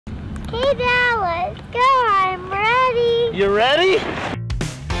Hey, Dad, let's go. I'm ready. You ready?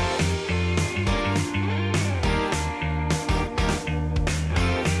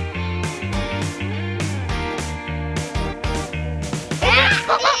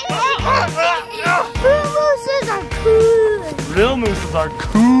 Real mooses are cool. Real mooses are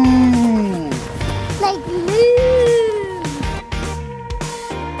cool. Like moose.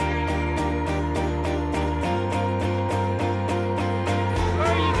 Where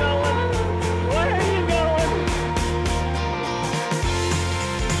are you going? Where are you going?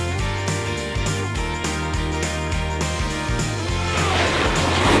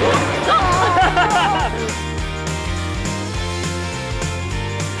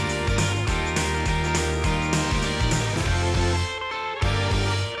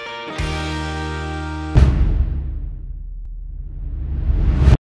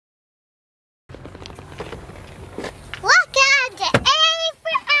 Welcome to A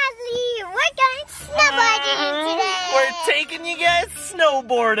for Adley. We're going snowboarding today. We're taking you guys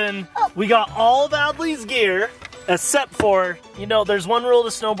snowboarding. We got all of Adley's gear, except for, you know, there's one rule to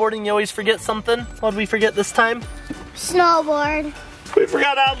snowboarding, you always forget something. What did we forget this time? Snowboard. We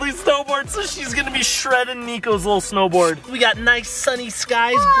forgot Adley's snowboard, so she's gonna be shredding Niko's little snowboard. We got nice sunny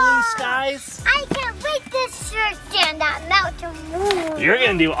skies, blue skies. I can't wait to surf down that mountain. You're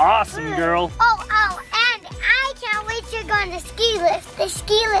gonna do awesome, girl. Oh, and I can't wait to go on the ski lift. The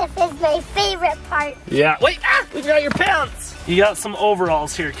ski lift is my favorite part. Yeah, wait, we got your pants. You got some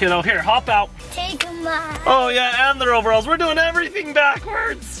overalls here, kiddo. Here, hop out. Take them off. Oh yeah, and their overalls. We're doing everything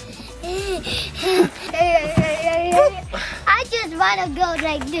backwards. I just want to go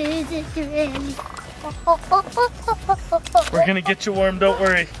like this. We're gonna get you warm, don't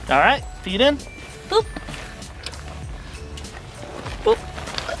worry. All right, feet in. Boop. Boop.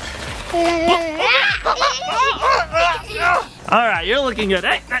 All right, you're looking good.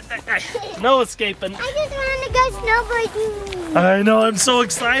 Hey, no escaping. I just want to go snowboarding. I know, I'm so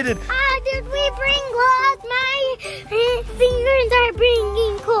excited. Did we bring gloves? My fingers are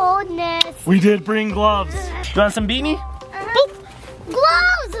bringing coldness. We did bring gloves. You want some beanie?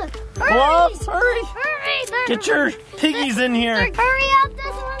 Gloves! Hurry. Gloves, hurry. Hurry. Get your piggies in here. Hurry up, this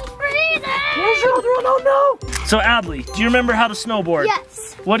one's freezing. Where's your other one? Oh no. So Adley, do you remember how to snowboard?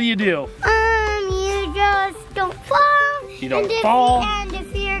 Yes. What do? You just don't fall. You don't fall. And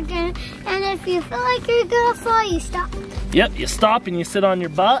if you feel like you're gonna fall, you stop. Yep, you stop and you sit on your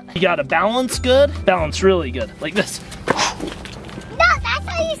butt. You gotta balance good. Balance really good, like this. No, that's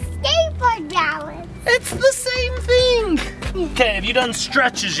how you skateboard balance. It's the same thing. Okay, have you done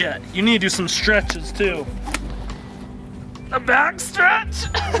stretches yet? You need to do some stretches too. A back stretch.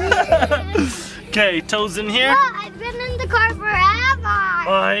 Okay, toes in here. Well, I've been in the car forever.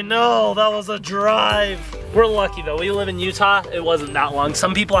 I know, that was a drive. We're lucky though, we live in Utah. It wasn't that long.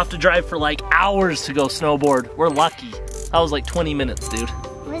 Some people have to drive for like hours to go snowboard. We're lucky. That was like 20 minutes, dude.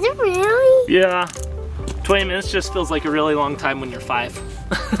 Was it really? Yeah. 20 minutes just feels like a really long time when you're 5.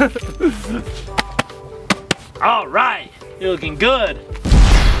 All right, you're looking good.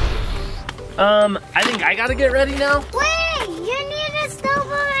 I think I gotta get ready now. Wait, you need a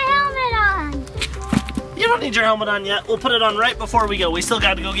snowboard helmet on. You don't need your helmet on yet. We'll put it on right before we go. We still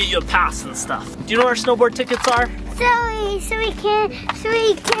gotta go get you a pass and stuff. Do you know where snowboard tickets are? So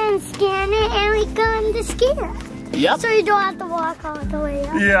we can scan it and we go on the ski lift. Yep. So you don't have to walk all the way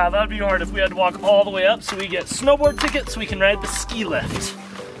up. Yeah, that'd be hard if we had to walk all the way up. So we get snowboard tickets so we can ride the ski lift.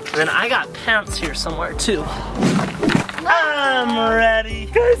 And then I got pants here somewhere too. I'm ready.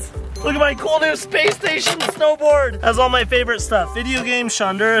 Guys, look at my cool new space station snowboard. Has all my favorite stuff. Video games,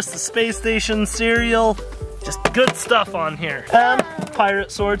 Honduras, the space station, cereal. Just good stuff on here. And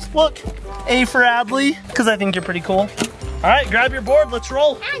pirate swords. Look, A for Adley, because I think you're pretty cool. All right, grab your board, let's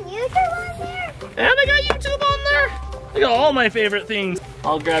roll. And YouTube on there. And I got YouTube on there. I got all my favorite things.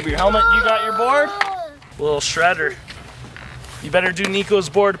 I'll grab your helmet, you got your board. Little shredder. You better do Niko's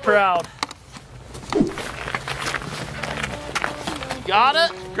board proud. You got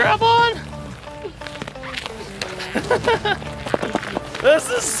it? Grab on. This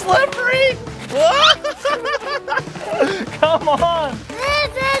is slippery. Come on.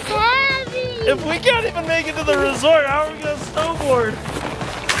 This is heavy. If we can't even make it to the resort, how are we gonna snowboard?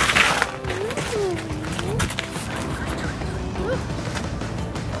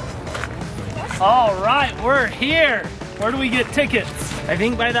 All right, we're here. Where do we get tickets? I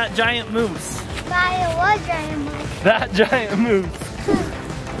think by that giant moose. By what giant moose? That giant moose.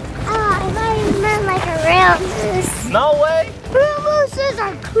 Oh, I thought you meant like a real moose. No way. Real mooses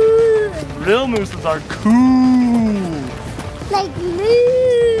are cool. Real mooses are cool. Like moose.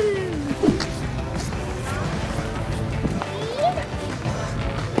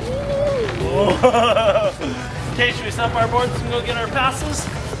 Okay, should we set up our boards and go get our passes?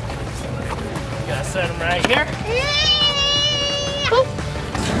 Gotta set them right here.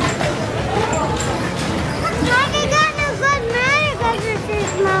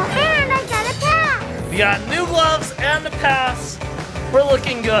 You got new gloves and a pass. We're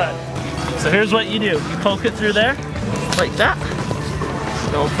looking good. So here's what you do. You poke it through there, like that.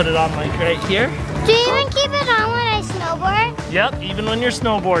 Don't put it on like right here. Do you even keep it on when I snowboard? Yep, even when you're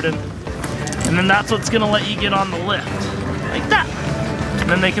snowboarding. And then that's what's gonna let you get on the lift. Like that. And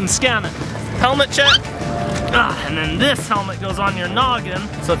then they can scan it. Helmet check. And then this helmet goes on your noggin.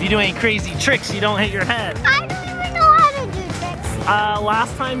 So if you do any crazy tricks, you don't hit your head. I don't even know how to do tricks.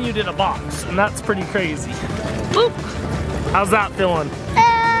 Last time you did a box, and that's pretty crazy. Boop. How's that feeling?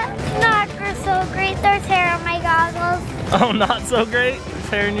 Not so great. There's hair on my goggles. Oh, not so great? There's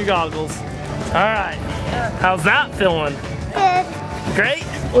hair in your goggles. All right. How's that feeling? Good. Great.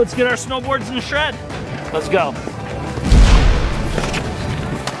 Let's get our snowboards in the shred. Let's go.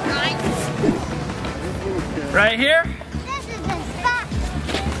 Right here. This is the spot.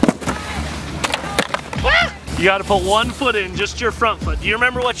 You gotta put one foot in, just your front foot. Do you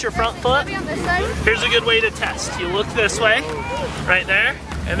remember what's your front foot? Maybe on this side. Here's a good way to test. You look this way, right there,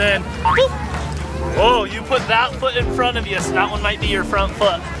 and then, boop. Oh, you put that foot in front of you, so that one might be your front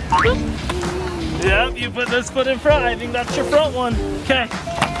foot. Boop. Yep, you put this foot in front. I think that's your front one. Okay,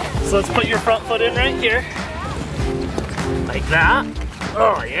 so let's put your front foot in right here. Like that.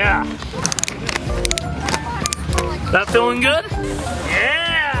 Oh, yeah. That feeling good?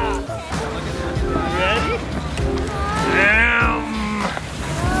 Yeah! Ready?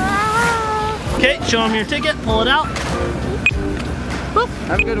 Okay, show them your ticket, pull it out. Boop.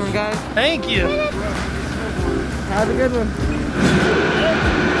 Have a good one, guys. Thank you. Have a good one.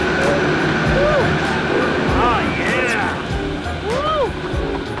 Oh, yeah.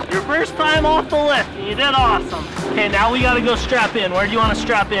 Woo. Your first time off the lift, and you did awesome. Okay, now we gotta go strap in. Where do you want to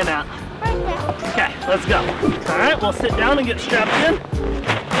strap in at? Okay, let's go. All right, we'll sit down and get strapped in.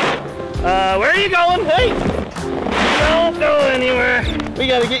 Where are you going? Hey! Don't go anywhere. We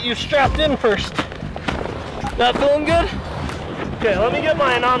gotta get you strapped in first. That feeling good? Okay, let me get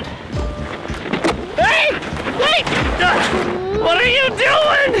mine on. Hey! Wait! What are you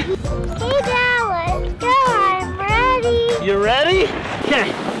doing? Hey, Dad, let's go. I'm ready. You ready?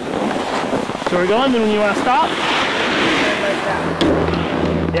 Okay. So we're going, then when you want to stop?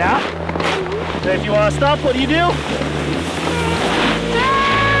 Yeah? Then if you want to stop, what do you do?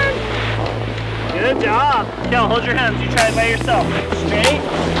 Good job. Kel, hold your hands. You try it by yourself. Straight.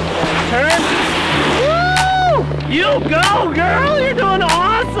 Turn. Woo! You go, girl. You're doing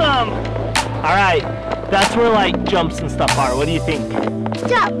awesome. All right. That's where like jumps and stuff are. What do you think?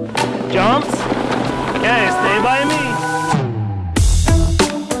 Jump. Jumps? Okay, stay by me.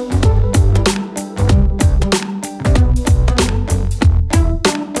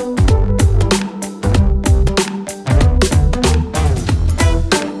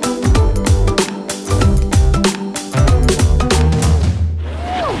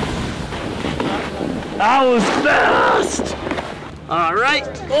 That was fast! All right.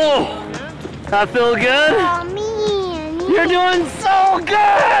 Oh, that feel good? Oh, man. You're doing so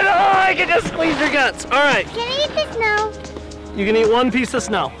good! Oh, I can just squeeze your guts. All right. Can I eat the snow? You can eat one piece of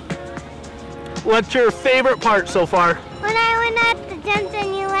snow. What's your favorite part so far? When I went at the jumps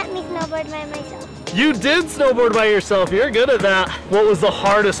and you let me snowboard by myself. You did snowboard by yourself. You're good at that. What was the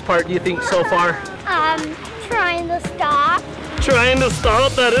hardest part, do you think, so far? Trying to stop. Trying to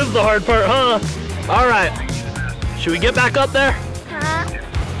stop? That is the hard part, huh? All right. Should we get back up there? Huh?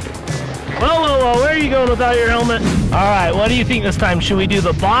 Whoa, where are you going without your helmet? All right, what do you think this time? Should we do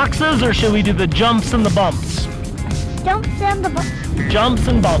the boxes or should we do the jumps and the bumps? Jumps and the bumps. Jumps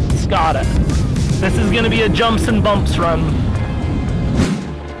and bumps, got it. This is gonna be a jumps and bumps run.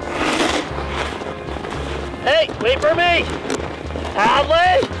 Hey, wait for me.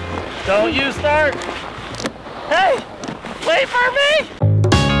 Adley, don't you start. Hey, wait for me.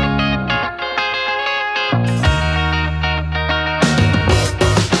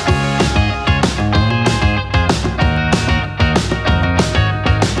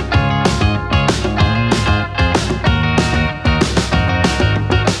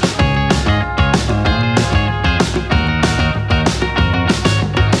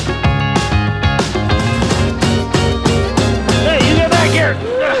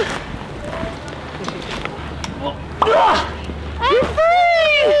 I'm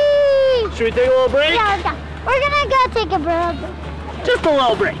free! Should we take a little break? Yeah, we're gonna go take a break. Just a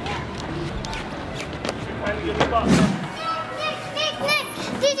little break. Nick,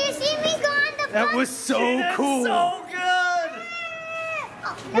 did you see me go on the That was so cool. So good.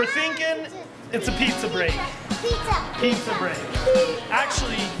 We're thinking it's a pizza break. Pizza break.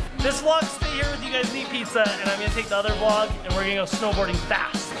 Actually, this vlog stay here with you guys and eat pizza, and I'm gonna take the other vlog and we're gonna go snowboarding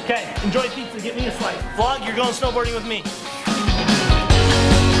fast. Okay, enjoy pizza, get me a slice. Vlog, you're going snowboarding with me.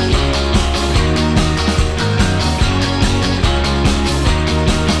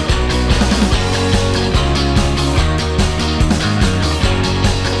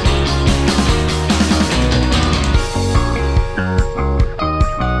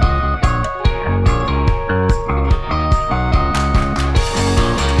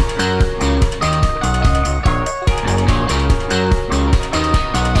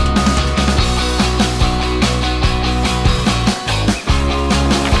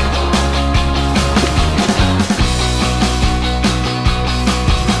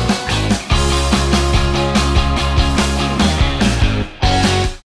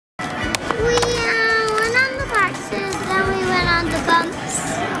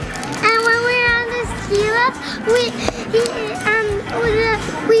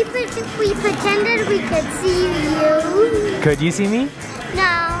 We pretended we could see you. Could you see me?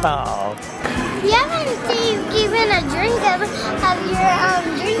 No. Oh. You haven't given a drink of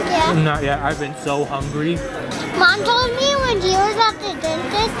your drink yet. Not yet. I've been so hungry. Mom told me when he was at the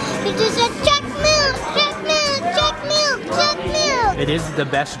dentist, he just said, check milk, check milk, check milk, check milk. It is the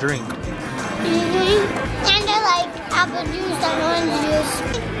best drink. And I like apple juice and orange juice.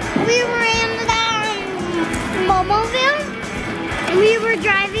 We were in the Momoville. We were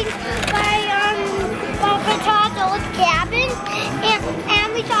driving by Papa Todd's old cabin,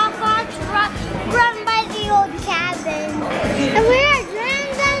 and we saw Fox run by the old cabin. And we are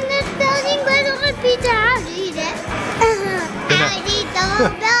driving down this building, but it's a pizza house. Eat it. I would eat the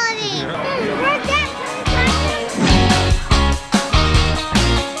whole building. We're dead.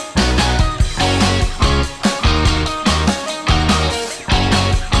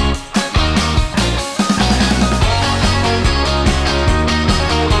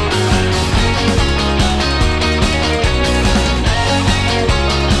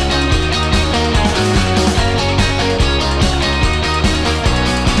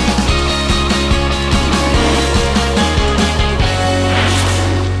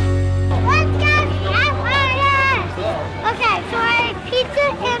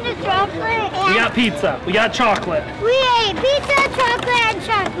 Pizza. We got chocolate. We ate pizza, chocolate, and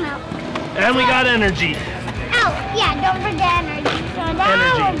shark milk. And we got energy. Oh, yeah, don't forget energy. So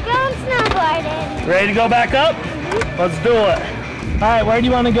now we're going snowboarding. Ready to go back up? Let's do it. All right, where do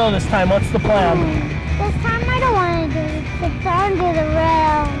you want to go this time? What's the plan? This time I don't want to do it. It's on to the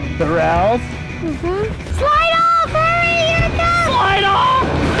rails. The rails? Slide off! Hurry, here it comes! Slide off!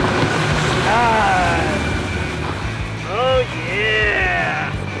 Oh,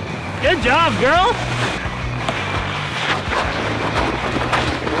 yeah. Good job, girl.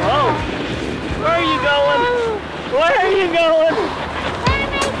 Whoa. Where are you going? Where are you going?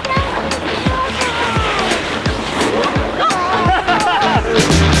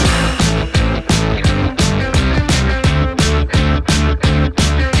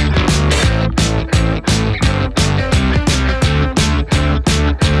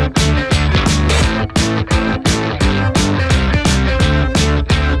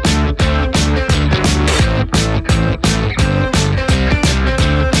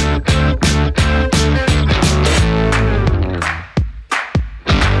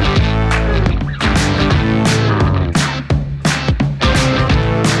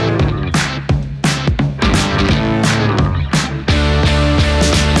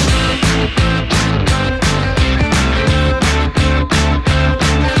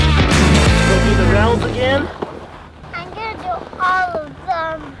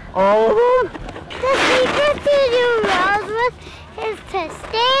 All of them? The secret to do rails is to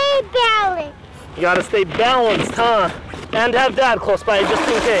stay balanced. You gotta stay balanced, huh? And have Dad close by just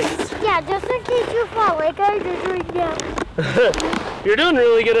in case. Yeah, just in case you fall like I did right now. You're doing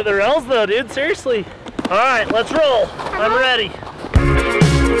really good at the rails though, dude. Seriously. All right, let's roll. I'm ready.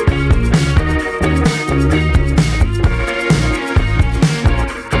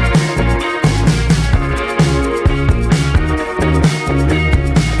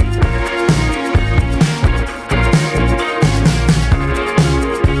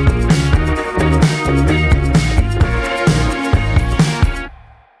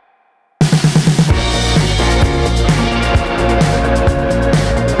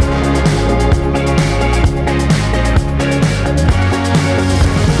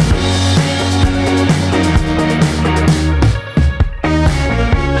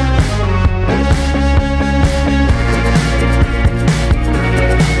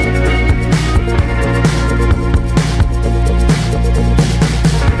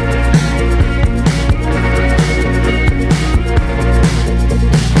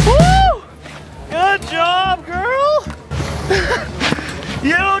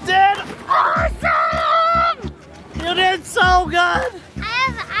 You did awesome! You did so good!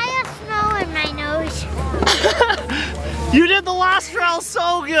 I have snow in my nose. You did the last trail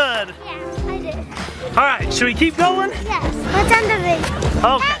so good! Yeah, I did. Alright, should we keep going? Yes, let's end the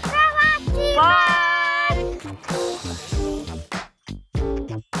video. Okay. Thanks for watching. Bye!